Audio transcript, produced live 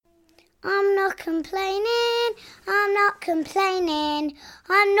I'm not complaining, I'm not complaining,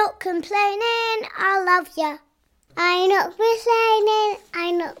 I'm not complaining, I love ya. I'm not complaining,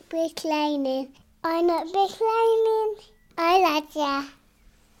 I'm not complaining, I'm not complaining, I love ya.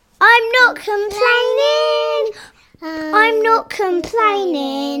 I'm not complaining, I'm not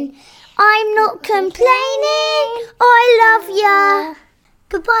complaining, I'm not complaining, I love ya.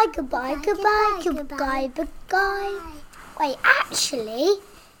 Goodbye, goodbye, goodbye, goodbye, goodbye. Wait, actually,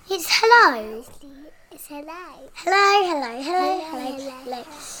 it's hello. It's hello. Hello.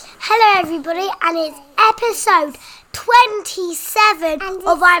 Hello, everybody, and it's episode 27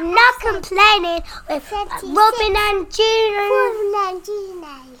 of I'm Not Complaining with 26. Robin and Juno.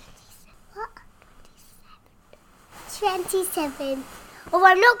 What? 27. Of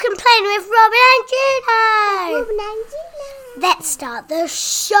I'm Not Complaining with Robin and Juno. Let's start the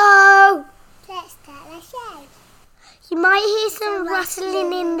show. Let's start the show. You might hear some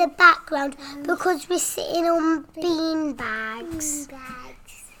rustling in the background because we're sitting on bean bags.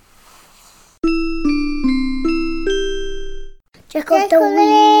 Joke of the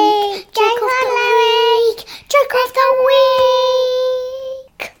week. Joke of the week. Joke of the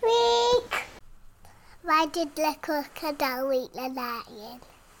week. Why did the crocodile eat the lion?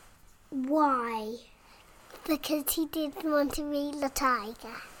 Why? Because he didn't want to eat the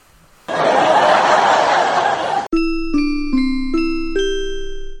tiger.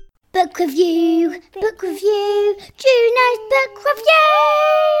 Book review. Juno's book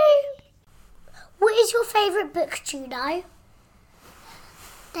review. What is your favourite book, Juno?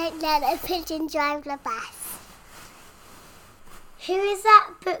 Don't let a pigeon drive the bus. Who is that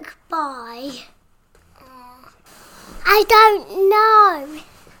book by? I don't know.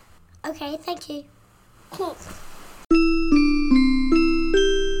 Okay, thank you.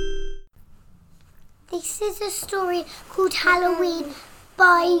 This is a story called Halloween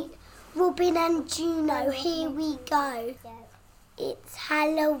by Robin and Juno. Here we go. It's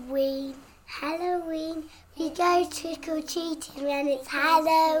Halloween. We go trick-or-treating when it's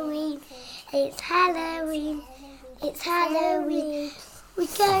Halloween. It's Halloween. We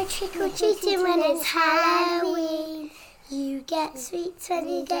go trick-or-treating when it's Halloween. You get sweets when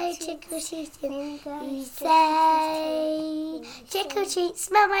you go trick-or-treating. You say, trick-or-treat,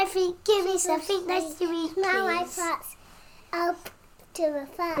 smell my feet, give me something nice to eat, Now my please. thoughts up to the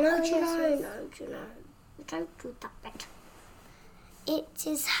front. No, Juno. Don't do that bit. It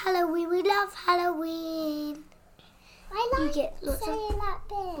is Halloween. We love Halloween. I You like get lots of... saying that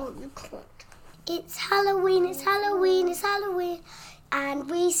bit. Oh, you can't. It's Halloween. And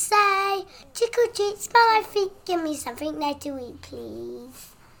we say, trick or treat, smell my feet, give me something nice to eat,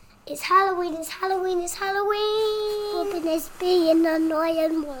 please. It's Halloween. Robin is being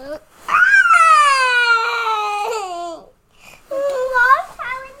annoying one.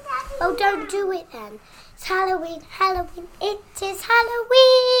 Oh, don't do it then. It's Halloween. It is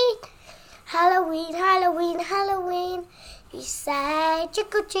Halloween. You say,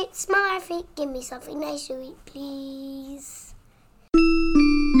 trick or treat, smell my feet, give me something nice to eat, please.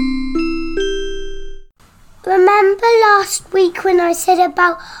 Remember last week when I said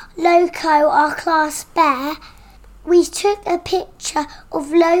about Loco, our class bear? We took a picture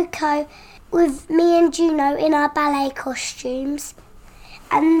of Loco with me and Juno in our ballet costumes.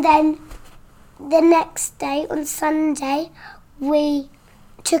 And then the next day, on Sunday, we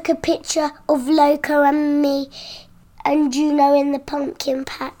took a picture of Loco and me and Juno in the pumpkin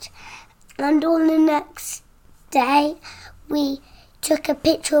patch. And on the next day, we took a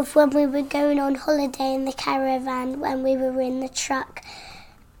picture of when we were going on holiday in the caravan, when we were in the truck.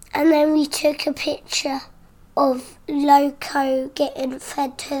 And then we took a picture of Loco getting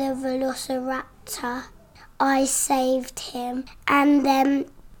fed to the velociraptor. I saved him. And then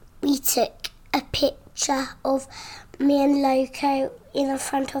we took a picture of me and Loco in the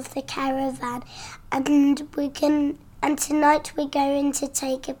front of the caravan. And tonight we're going to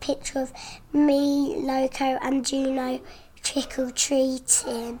take a picture of me, Loco and Juno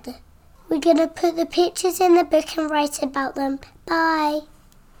trick-or-treating. We're going to put the pictures in the book and write about them. Bye.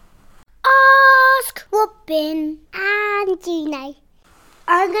 Ask Robin And Juno.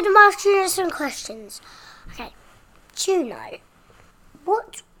 I'm going to ask Juno some questions. Okay, Juno,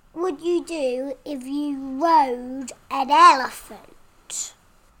 what would you do if you rode an elephant?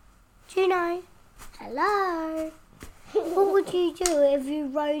 Juno, hello. What would you do if you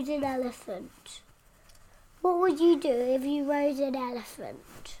rode an elephant? What would you do if you rode an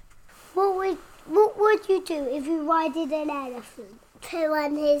elephant? What would you do if you rode an elephant? Put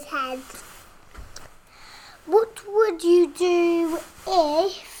on his head. What would you do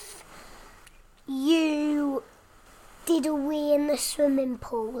if you did a wee in the swimming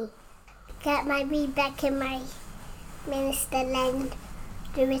pool? get my wee back in my Minister Len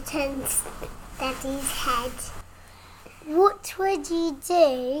to return Daddy's head. What would you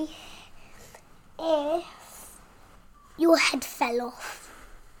do if your head fell off?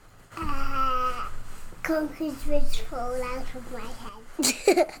 Conkers would fall out of my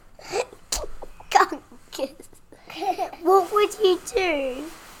head. Conkers. What would you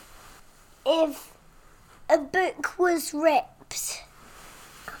do if a book was ripped?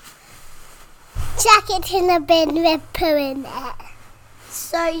 Chuck it in a bin with poo in it.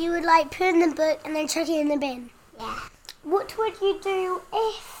 So you would like put in the book and then chuck it in the bin? Yeah. What would you do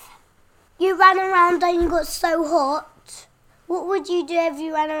if you ran around and you got so hot? What would you do if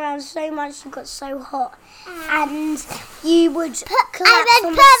you ran around so much you got so hot and you would collapse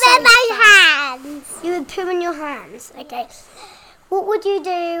on the poo in my hands. You would poo in your hands. Okay. What would you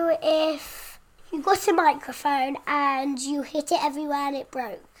do if you got a microphone and you hit it everywhere and it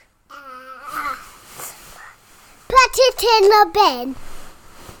broke? Put it in the bin.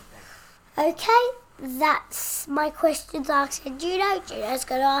 Okay, that's my questions answered. Juno's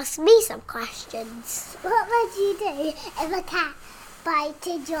going to ask me some questions. What would you do if a cat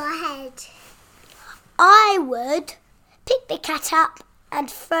bited your head? I would pick the cat up and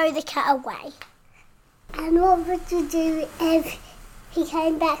throw the cat away. And what would you do if he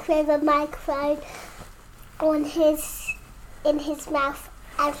came back with a microphone in his mouth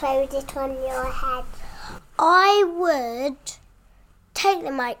and throwed it on your head? I would take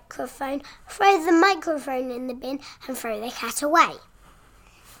the microphone, throw the microphone in the bin and throw the cat away.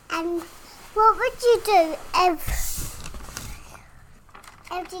 And what would you do if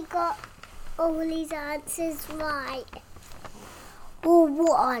you got all these answers right? All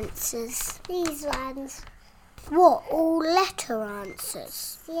what answers? These ones. What? All letter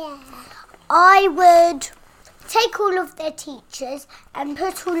answers? Yeah. I would take all of their teachers and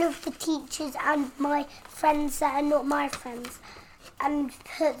put all of the teachers and my friends that are not my friends and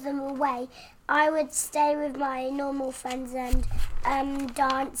put them away. I would stay with my normal friends and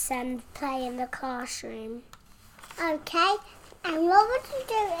dance and play in the classroom. Okay. And what would you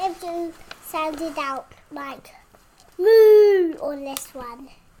do if you sounded out like moo on this one?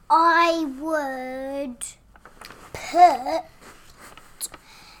 I would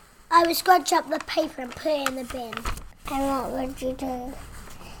scrunch up the paper and put it in the bin. And what would you do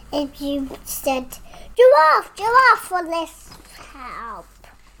if you said giraffe on this help?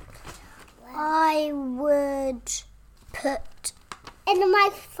 I would put in the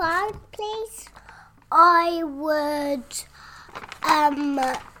microphone, please. I would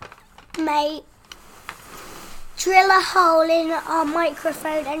drill a hole in our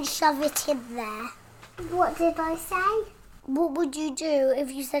microphone and shove it in there. What did I say? What would you do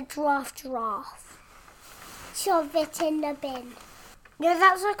if you said giraffe? Shove it in the bin. No,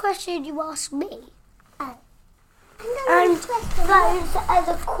 that's a question you asked me. Oh. And those are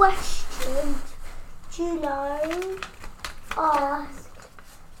the questions Juno asked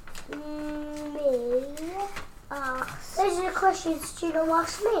me. Those are the questions Juno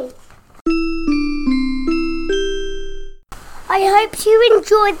asked me. I hope you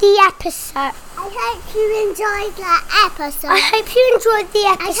enjoyed the episode. I hope you enjoyed the episode. I hope you enjoyed the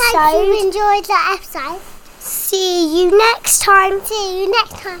episode. I hope you enjoyed the episode. See you next time. See you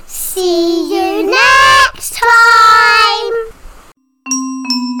next time. See you next time.